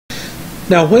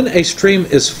Now, when a stream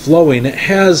is flowing, it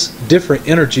has different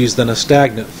energies than a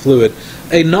stagnant fluid.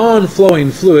 A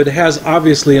non-flowing fluid has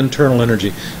obviously internal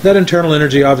energy. That internal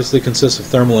energy obviously consists of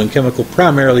thermal and chemical.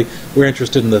 Primarily, we're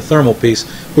interested in the thermal piece,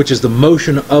 which is the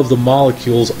motion of the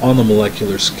molecules on the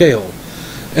molecular scale.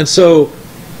 And so,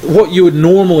 what you would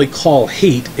normally call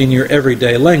heat in your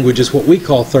everyday language is what we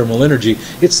call thermal energy.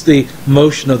 It's the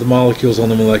motion of the molecules on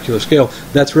the molecular scale.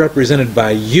 That's represented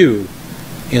by U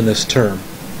in this term.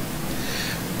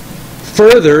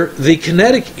 Further, the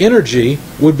kinetic energy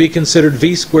would be considered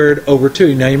V squared over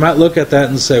 2. Now you might look at that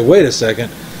and say, wait a second,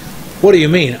 what do you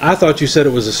mean? I thought you said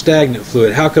it was a stagnant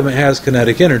fluid. How come it has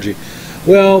kinetic energy?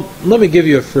 Well, let me give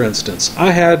you a for instance.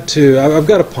 I've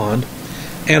got a pond,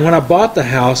 and when I bought the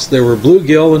house there were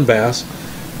bluegill and bass,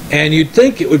 and you'd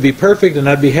think it would be perfect and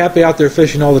I'd be happy out there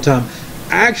fishing all the time.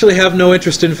 I actually have no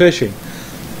interest in fishing,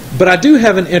 but I do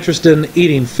have an interest in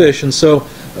eating fish, and so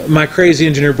my crazy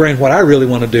engineer brain, what I really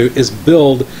want to do is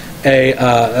build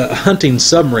a hunting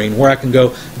submarine where I can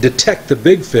go detect the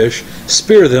big fish,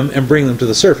 spear them, and bring them to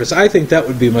the surface. I think that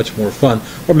would be much more fun.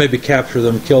 Or maybe capture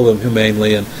them, kill them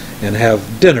humanely, and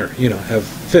have dinner, have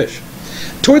fish.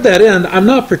 Toward that end, I'm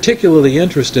not particularly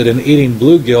interested in eating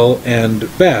bluegill and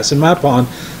bass. In my pond,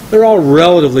 they're all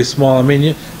relatively small. I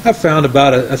mean, I've found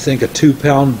about, I think, a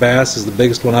 2-pound bass is the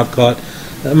biggest one I've caught.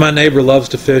 My neighbor loves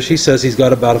to fish. He says he's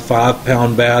got about a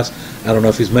 5-pound bass. I don't know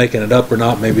if he's making it up or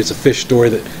not. Maybe it's a fish story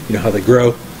that, how they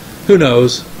grow. Who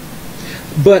knows?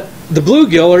 But the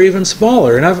bluegill are even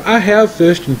smaller. And I have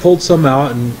fished and pulled some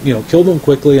out and, killed them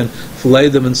quickly and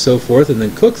filleted them and so forth and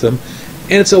then cooked them.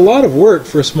 And it's a lot of work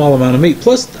for a small amount of meat.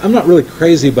 Plus, I'm not really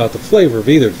crazy about the flavor of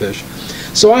either fish.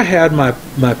 So I had my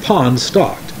pond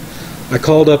stocked. I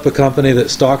called up a company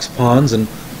that stocks ponds, and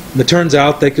it turns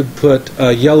out they could put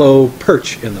yellow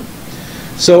perch in them.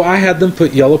 So I had them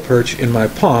put yellow perch in my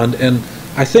pond, and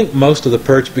I think most of the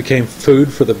perch became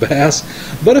food for the bass,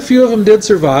 but a few of them did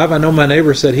survive. I know my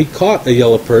neighbor said he caught a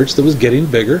yellow perch that was getting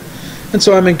bigger, and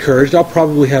so I'm encouraged. I'll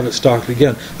probably have it stocked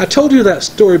again. I told you that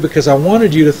story because I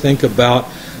wanted you to think about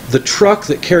the truck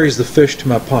that carries the fish to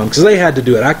my pond, because they had to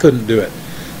do it. I couldn't do it.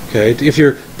 Okay, if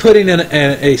you're putting in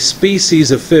a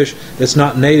species of fish that's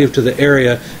not native to the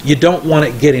area, you don't want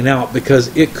it getting out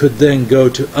because it could then go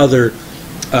to other,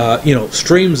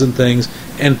 streams and things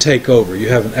and take over. You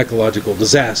have an ecological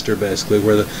disaster basically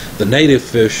where the native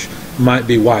fish might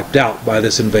be wiped out by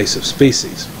this invasive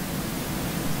species.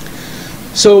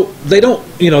 So they don't,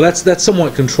 that's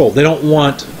somewhat controlled. They don't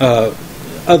want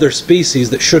other species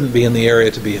that shouldn't be in the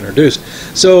area to be introduced.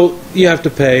 So you have to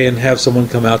pay and have someone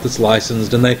come out that's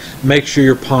licensed, and they make sure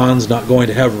your pond's not going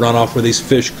to have runoff where these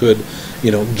fish could,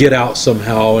 get out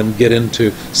somehow and get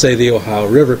into, say, the Ohio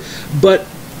River. But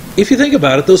if you think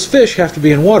about it, those fish have to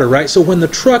be in water, right? So when the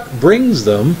truck brings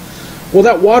them, well,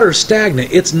 that water's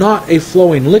stagnant. It's not a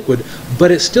flowing liquid,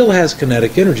 but it still has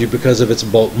kinetic energy because of its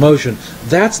bulk motion.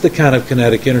 That's the kind of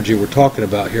kinetic energy we're talking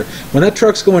about here. When that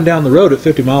truck's going down the road at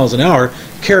 50 miles an hour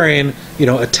carrying,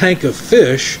 a tank of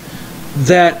fish,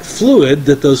 that fluid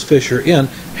that those fish are in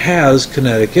has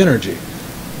kinetic energy.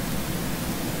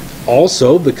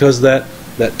 Also, because that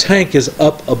tank is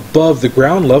up above the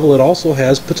ground level, it also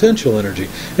has potential energy.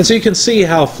 And so you can see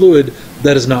how fluid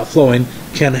that is not flowing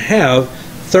can have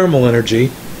thermal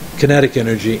energy, kinetic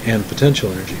energy, and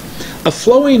potential energy. A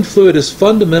flowing fluid is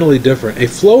fundamentally different. A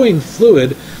flowing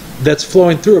fluid that's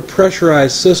flowing through a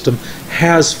pressurized system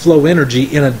has flow energy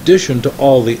in addition to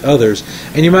all the others.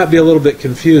 And you might be a little bit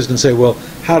confused and say, well,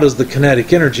 how does the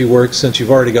kinetic energy work since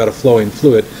you've already got a flowing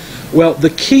fluid? Well, the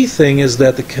key thing is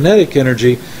that the kinetic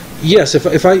energy, yes,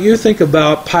 if you think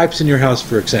about pipes in your house,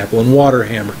 for example, and water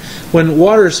hammer. When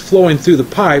water is flowing through the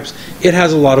pipes, it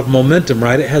has a lot of momentum,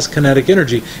 right? It has kinetic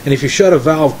energy. And if you shut a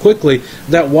valve quickly,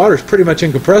 that water is pretty much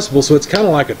incompressible, so it's kind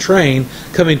of like a train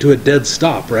coming to a dead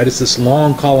stop, right? It's this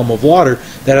long column of water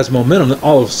that has momentum that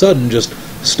all of a sudden just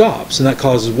stops, and that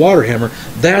causes water hammer.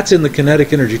 That's in the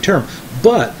kinetic energy term.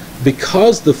 But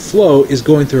because the flow is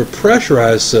going through a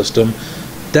pressurized system,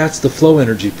 that's the flow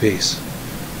energy piece,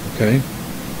 okay?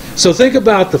 So think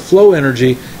about the flow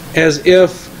energy as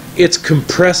if it's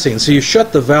compressing. So you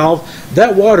shut the valve,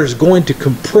 that water is going to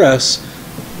compress,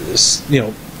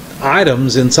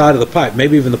 items inside of the pipe.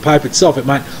 Maybe even the pipe itself. It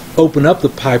might open up the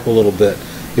pipe a little bit.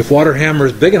 If water hammer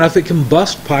is big enough, it can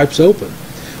bust pipes open.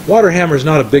 Water hammer is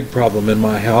not a big problem in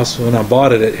my house. When I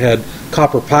bought it, it had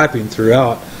copper piping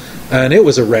throughout, and it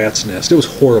was a rat's nest. It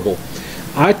was horrible.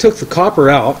 I took the copper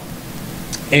out,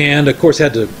 and of course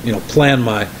had to, plan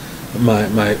my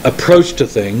approach to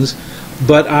things,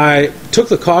 but I took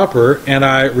the copper and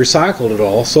I recycled it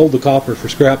all, sold the copper for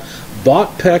scrap, bought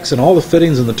PEX and all the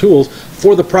fittings and the tools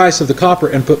for the price of the copper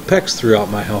and put PEX throughout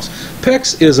my house.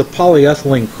 PEX is a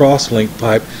polyethylene cross-linked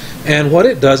pipe, and what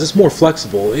it does, it's more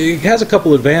flexible. It has a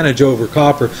couple advantages over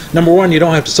copper. Number one, you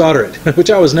don't have to solder it,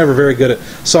 which I was never very good at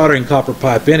soldering copper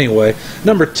pipe anyway.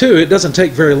 Number two, it doesn't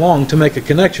take very long to make a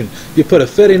connection. You put a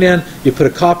fitting in, you put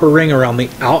a copper ring around the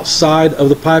outside of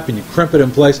the pipe, and you crimp it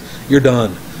in place, you're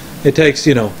done. It takes,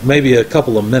 maybe a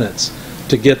couple of minutes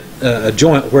to get a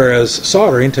joint, whereas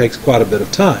soldering takes quite a bit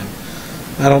of time.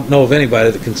 I don't know of anybody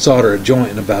that can solder a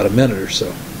joint in about a minute or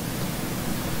so.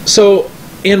 So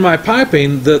in my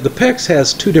piping, the PEX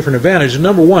has two different advantages.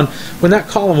 Number one, when that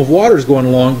column of water is going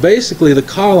along, basically the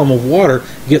column of water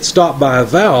gets stopped by a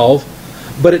valve,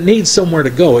 but it needs somewhere to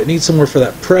go. It needs somewhere for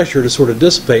that pressure to sort of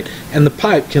dissipate, and the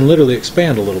pipe can literally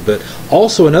expand a little bit.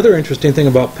 Also, another interesting thing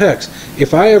about PEX,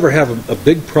 if I ever have a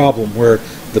big problem where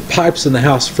the pipes in the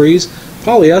house freeze,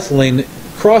 polyethylene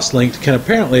cross-linked can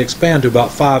apparently expand to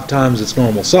about 5 times its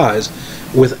normal size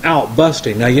without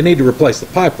busting. Now, you need to replace the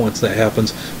pipe once that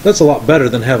happens. That's a lot better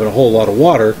than having a whole lot of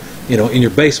water, in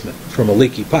your basement from a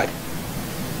leaky pipe.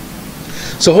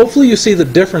 So hopefully you see the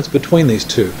difference between these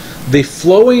two. The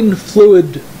flowing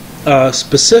fluid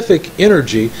specific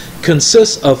energy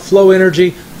consists of flow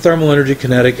energy, thermal energy,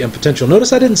 kinetic, and potential.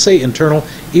 Notice I didn't say internal,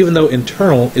 even though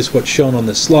internal is what's shown on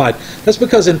this slide. That's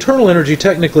because internal energy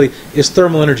technically is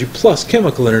thermal energy plus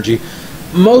chemical energy.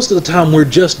 Most of the time we're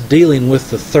just dealing with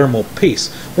the thermal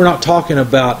piece. We're not talking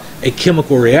about a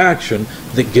chemical reaction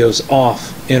that gives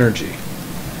off energy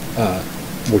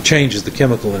or changes the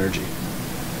chemical energy.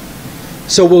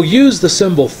 So we'll use the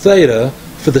symbol theta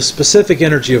for the specific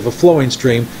energy of a flowing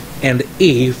stream and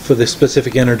E for the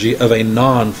specific energy of a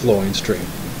non-flowing stream.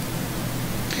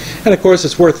 And of course,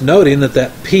 it's worth noting that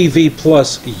PV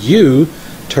plus U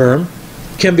term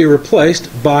can be replaced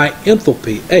by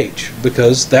enthalpy, H,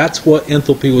 because that's what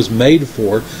enthalpy was made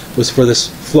for, was for this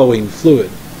flowing fluid.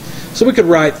 So we could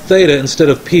write theta instead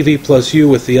of PV plus U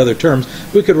with the other terms.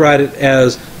 We could write it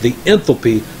as the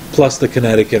enthalpy plus the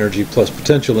kinetic energy plus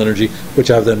potential energy, which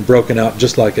I've then broken out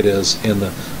just like it is in the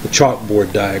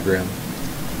chalkboard diagram.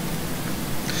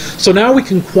 So now we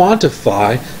can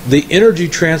quantify the energy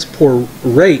transport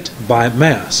rate by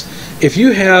mass. If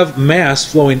you have mass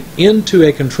flowing into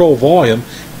a control volume,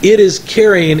 it is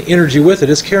carrying energy with it.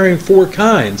 It's carrying 4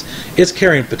 kinds. It's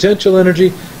carrying potential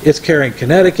energy, it's carrying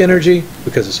kinetic energy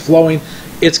because it's flowing,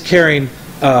 it's carrying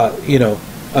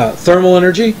thermal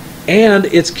energy, and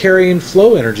it's carrying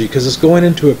flow energy because it's going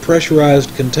into a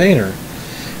pressurized container.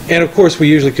 And of course we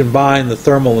usually combine the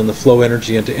thermal and the flow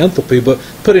energy into enthalpy, but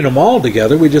putting them all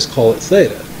together we just call it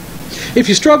theta. If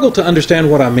you struggle to understand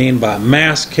what I mean by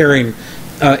mass carrying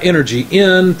energy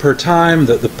in per time,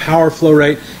 the power flow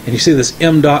rate, and you see this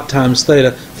m dot times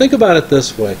theta, think about it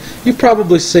this way. You've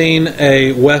probably seen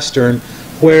a Western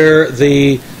where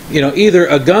either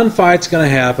a gunfight's going to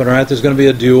happen, right? There's going to be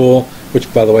a duel,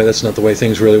 which, by the way, that's not the way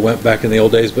things really went back in the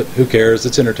old days, but who cares?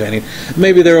 It's entertaining.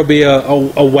 Maybe there will be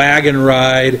a wagon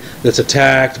ride that's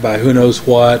attacked by who knows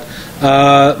what.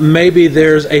 Maybe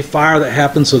there's a fire that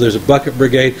happens, so there's a bucket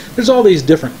brigade. There's all these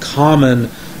different common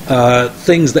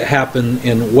things that happen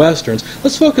in Westerns.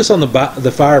 Let's focus on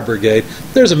the fire brigade.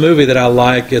 There's a movie that I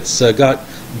like. It's got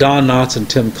Don Knotts and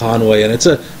Tim Conway, and it's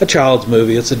a child's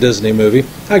movie. It's a Disney movie.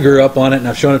 I grew up on it, and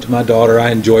I've shown it to my daughter.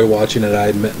 I enjoy watching it, I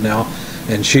admit now,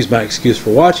 and she's my excuse for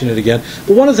watching it again.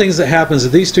 But one of the things that happens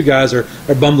is these two guys are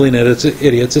bumbling idiots.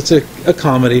 It's a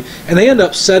comedy, and they end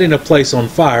up setting a place on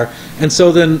fire. And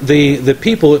so then the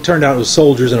people, it turned out it was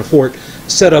soldiers in a fort,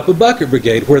 set up a bucket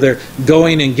brigade where they're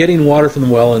going and getting water from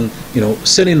the well and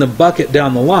sending the bucket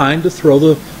down the line to throw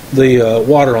the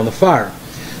water on the fire.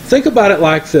 Think about it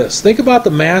like this. Think about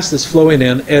the mass that's flowing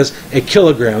in as a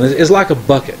kilogram. It's like a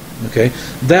bucket. Okay,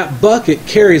 that bucket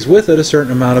carries with it a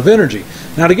certain amount of energy.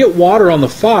 Now, to get water on the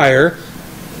fire,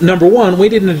 number one, we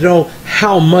didn't know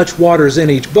how much water is in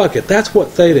each bucket. That's what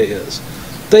theta is.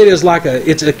 Theta is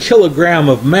it's a kilogram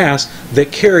of mass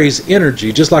that carries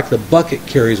energy, just like the bucket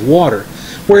carries water.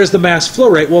 Whereas the mass flow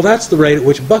rate, well, that's the rate at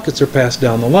which buckets are passed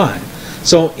down the line.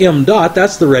 So m dot,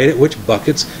 that's the rate at which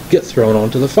buckets get thrown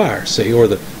onto the fire, see, or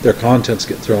their contents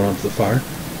get thrown onto the fire.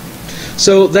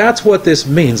 So that's what this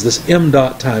means, this m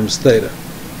dot times theta.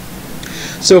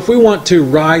 So if we want to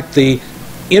write the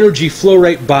energy flow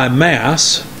rate by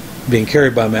mass, being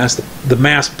carried by mass, the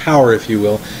mass power, if you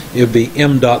will, it would be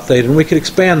m dot theta, and we could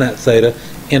expand that theta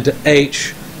into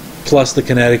h plus the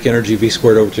kinetic energy v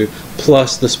squared over 2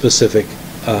 plus the specific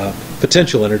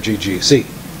potential energy gc.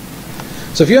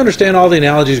 So if you understand all the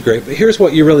analogies, great, but here's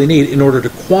what you really need in order to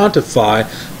quantify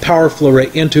power flow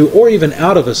rate into or even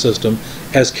out of a system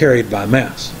as carried by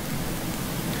mass.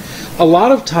 A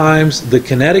lot of times the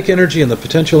kinetic energy and the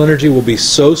potential energy will be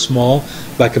so small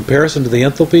by comparison to the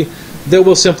enthalpy that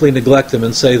we'll simply neglect them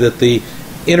and say that the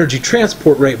energy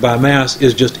transport rate by mass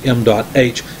is just m dot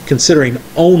h, considering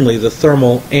only the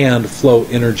thermal and flow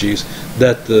energies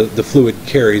that the fluid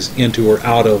carries into or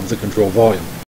out of the control volume.